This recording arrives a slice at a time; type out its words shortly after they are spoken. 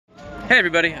Hey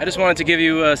everybody, I just wanted to give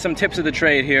you some tips of the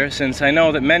trade here, since I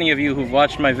know that many of you who've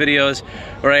watched my videos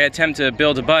where I attempt to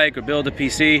build a bike or build a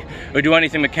PC or do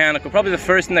anything mechanical, probably the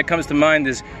first thing that comes to mind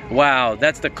is, wow,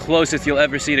 that's the closest you'll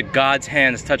ever see to God's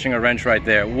hands touching a wrench right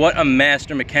there. What a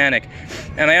master mechanic.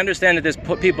 And I understand that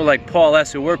there's people like Paul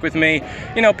S. who work with me,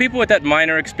 you know, people with that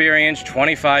minor experience,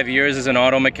 25 years as an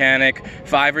auto mechanic,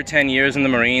 5 or 10 years in the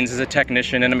Marines as a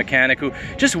technician and a mechanic, who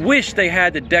just wish they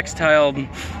had the textile,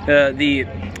 the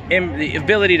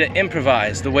ability to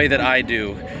improvise the way that I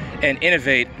do and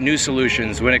innovate new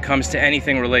solutions when it comes to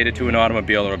anything related to an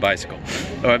automobile or a bicycle.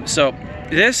 So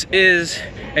this is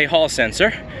a hall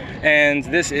sensor, and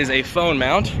this is a phone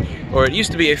mount, or it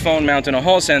used to be a phone mount and a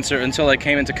hall sensor until I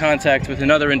came into contact with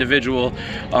another individual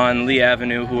on Lee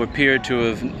Avenue who appeared to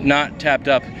have not tapped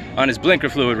up on his blinker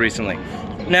fluid recently.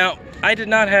 Now, I did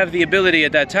not have the ability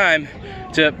at that time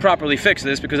to properly fix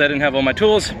this because I didn't have all my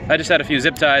tools. I just had a few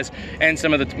zip ties and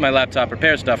some of my laptop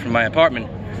repair stuff from my apartment.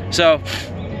 So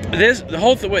the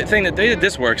whole thing that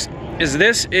this works is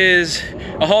this is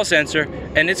a hall sensor,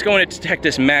 and it's going to detect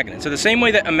this magnet. So the same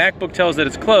way that a MacBook tells that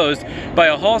it's closed by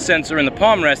a hall sensor in the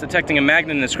palm rest detecting a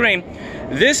magnet in the screen,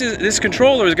 this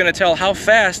controller is going to tell how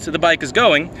fast the bike is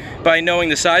going by knowing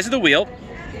the size of the wheel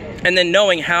and then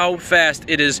knowing how fast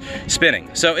it is spinning.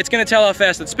 So it's going to tell how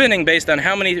fast it's spinning based on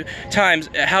how many times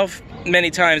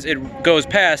it goes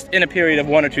past in a period of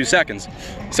 1 or 2 seconds.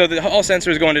 So the hall sensor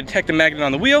is going to detect the magnet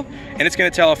on the wheel, and it's going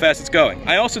to tell how fast it's going.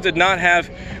 I also did not have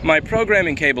my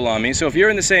programming cable on me, so if you're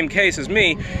in the same case as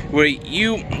me, where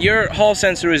your hall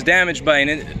sensor is damaged by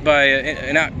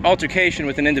an altercation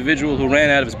with an individual who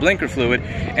ran out of his blinker fluid,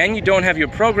 and you don't have your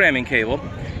programming cable,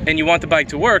 and you want the bike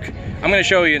to work, I'm going to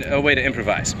show you a way to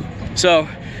improvise. So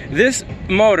this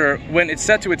motor, when it's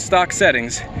set to its stock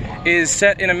settings, is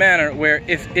set in a manner where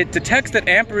if it detects that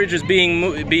amperage is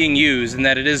being used and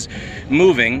that it is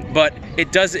moving, but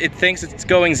it thinks it's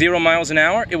going 0 miles an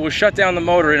hour, it will shut down the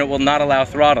motor and it will not allow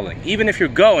throttling. Even if you're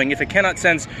going, if it cannot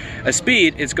sense a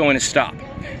speed, it's going to stop.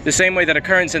 The same way that a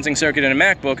current sensing circuit in a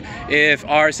MacBook, if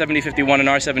R7051 and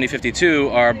R7052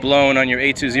 are blown on your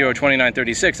 820 or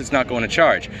 2936, it's not going to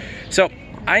charge. So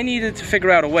I needed to figure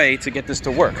out a way to get this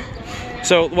to work.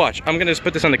 So watch, I'm gonna just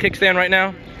put this on the kickstand right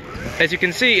now. As you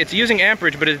can see, it's using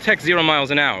amperage, but it detects 0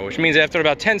 miles an hour, which means after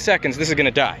about 10 seconds, this is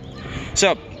gonna die.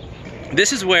 So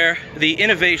this is where the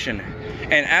innovation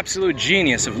and absolute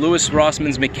genius of Louis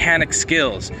Rossman's mechanic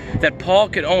skills that Paul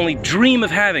could only dream of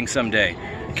having someday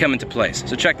come into place.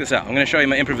 So check this out. I'm going to show you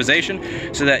my improvisation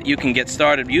so that you can get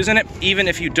started using it, even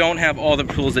if you don't have all the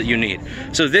tools that you need.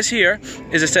 So this here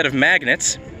is a set of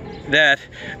magnets that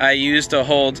I use to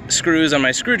hold screws on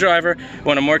my screwdriver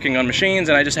when I'm working on machines,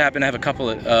 and I just happen to have a couple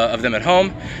of them at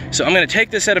home. So I'm going to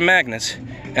take this set of magnets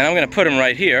and I'm going to put them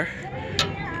right here.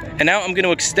 And now I'm going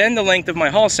to extend the length of my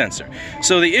hall sensor.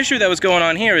 So the issue that was going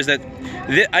on here is that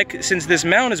since this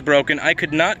mount is broken, I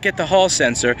could not get the hall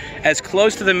sensor as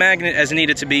close to the magnet as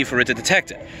needed to be for it to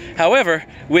detect it. However,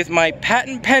 with my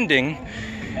patent pending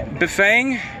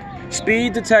Bifang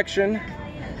speed detection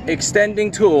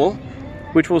extending tool,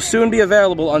 which will soon be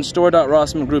available on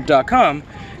store.rossmangroup.com,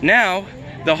 now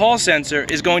the hall sensor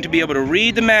is going to be able to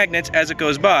read the magnets as it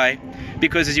goes by,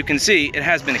 because as you can see, it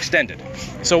has been extended.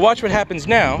 So watch what happens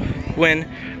now when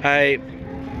I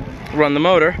run the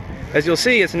motor. As you'll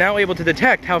see, it's now able to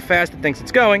detect how fast it thinks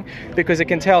it's going, because it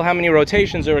can tell how many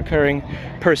rotations are occurring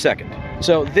per second.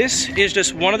 So this is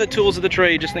just one of the tools of the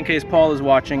trade, just in case Paul is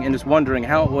watching and is wondering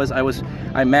how it was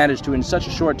I managed to, in such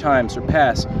a short time,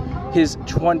 surpass his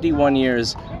 21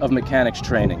 years of mechanics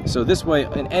training. So this way,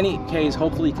 in any case,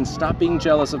 hopefully he can stop being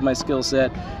jealous of my skill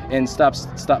set and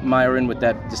stop Myron with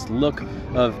this look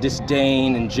of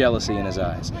disdain and jealousy in his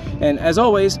eyes. And as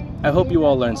always, I hope you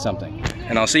all learned something.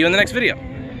 And I'll see you in the next video.